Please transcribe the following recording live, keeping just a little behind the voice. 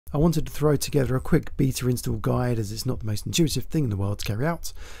I wanted to throw together a quick beta install guide as it's not the most intuitive thing in the world to carry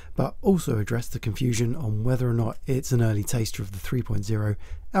out, but also address the confusion on whether or not it's an early taster of the 3.0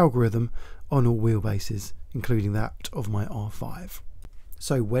 algorithm on all wheelbases, including that of my R5.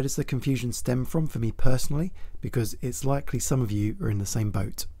 So where does the confusion stem from for me personally? Because it's likely some of you are in the same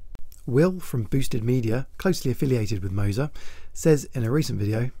boat. Will from Boosted Media, closely affiliated with MOZA, says in a recent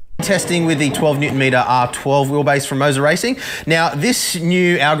video, testing with the 12 Newton meter R12 wheelbase from MOZA Racing. Now, this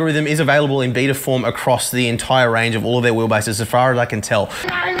new algorithm is available in beta form across the entire range of all of their wheelbases, as far as I can tell.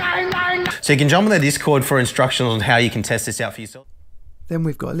 So you can jump on their Discord for instructions on how you can test this out for yourself. Then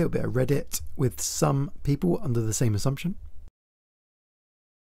we've got a little bit of Reddit with some people under the same assumption.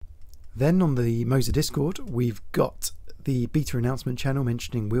 Then on the MOZA Discord, we've got the beta announcement channel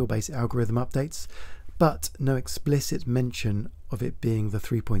mentioning wheelbase algorithm updates, but no explicit mention of it being the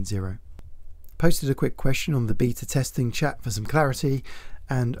 3.0. Posted a quick question on the beta testing chat for some clarity,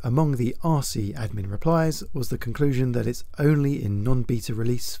 and among the RC admin replies was the conclusion that it's only in non-beta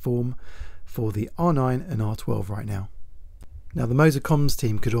release form for the R9 and R12 right now. Now the MOZA comms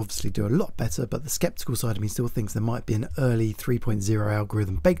team could obviously do a lot better, but the skeptical side of me still thinks there might be an early 3.0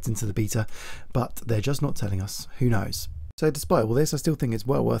 algorithm baked into the beta, but they're just not telling us. Who knows? So despite all this, I still think it's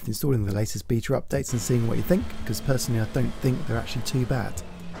well worth installing the latest beta updates and seeing what you think, because personally I don't think they're actually too bad.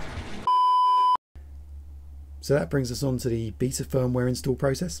 So that brings us on to the beta firmware install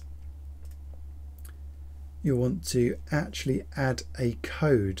process. You'll want to actually add a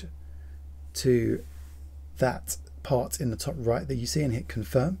code to that part in the top right that you see and hit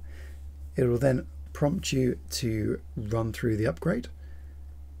confirm. It will then prompt you to run through the upgrade.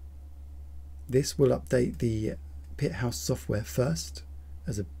 This will update the Pithouse software first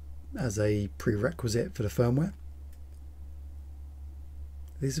as a prerequisite for the firmware.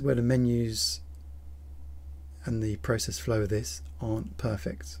 This is where the menus and the process flow of this aren't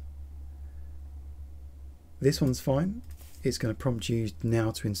perfect. This one's fine. It's going to prompt you now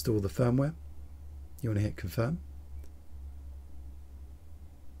to install the firmware. You want to hit confirm.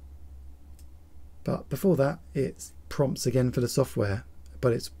 But before that, it prompts again for the software,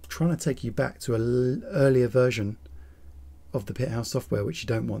 but it's trying to take you back to an earlier version of the Pithouse software, which you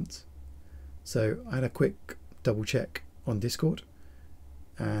don't want. So I had a quick double check on Discord,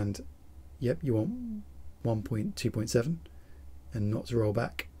 and yep, you want 1.2.7 and not to roll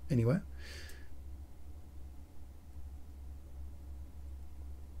back anywhere.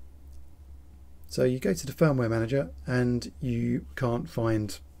 So you go to the firmware manager and you can't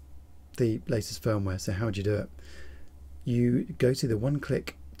find the latest firmware. So how do you do it? You go to the one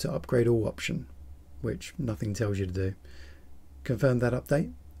click to upgrade all option, which nothing tells you to do. Confirm that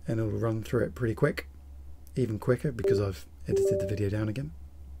update and it'll run through it pretty quick, even quicker because I've edited the video down again.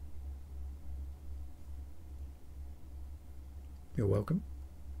 You're welcome.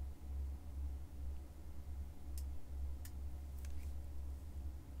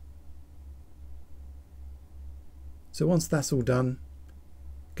 So once that's all done,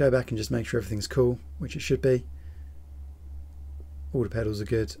 go back and just make sure everything's cool, which it should be. All the pedals are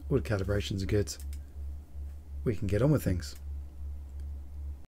good, all the calibrations are good. We can get on with things.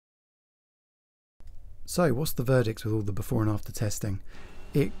 So what's the verdict with all the before and after testing?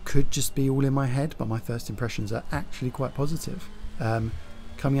 It could just be all in my head, but my first impressions are actually quite positive.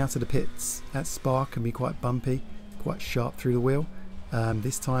 Coming out of the pits at Spa can be quite bumpy, quite sharp through the wheel.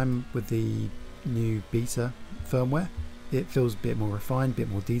 This time with the new beta firmware, it feels a bit more refined, a bit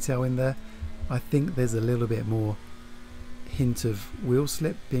more detail in there. I think there's a little bit more hint of wheel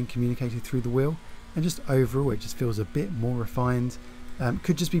slip being communicated through the wheel, and just overall it just feels a bit more refined.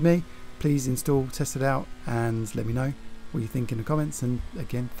 Could just be me. Please install, test it out, and let me know what you think in the comments. And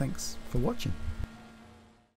again, thanks for watching.